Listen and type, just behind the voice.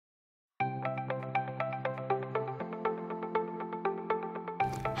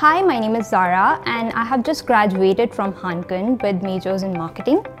Hi, my name is Zara and I have just graduated from Hanken with majors in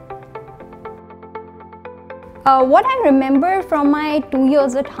marketing. What I remember from my 2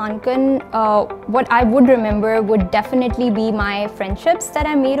 years at Hanken, what I would remember would definitely be my friendships that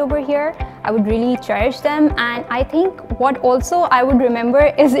I made over here. I would really cherish them, and I think what also I would remember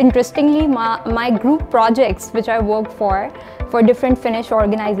is, interestingly, my group projects which I worked for different Finnish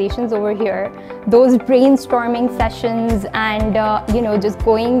organizations over here. Those brainstorming sessions and just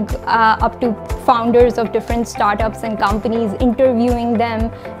going up to founders of different startups and companies, interviewing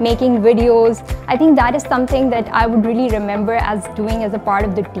them, making videos. I think that is something that I would really remember as doing as a part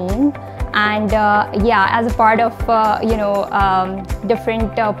of the team, and as a part of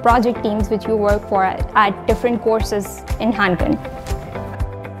different project teams which you work for at different courses in Hanken.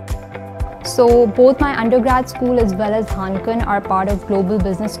 So both my undergrad school as well as Hanken are part of Global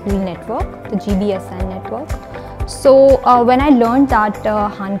Business School Network, the GBSN network. So when I learned that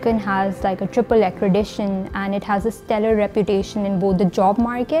Hanken has like a triple accreditation and it has a stellar reputation in both the job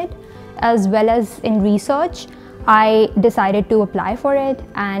market as well as in research, I decided to apply for it,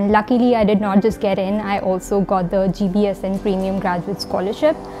 and luckily I did not just get in, I also got the GBSN Premium Graduate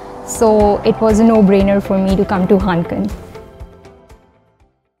Scholarship. So it was a no-brainer for me to come to Hanken.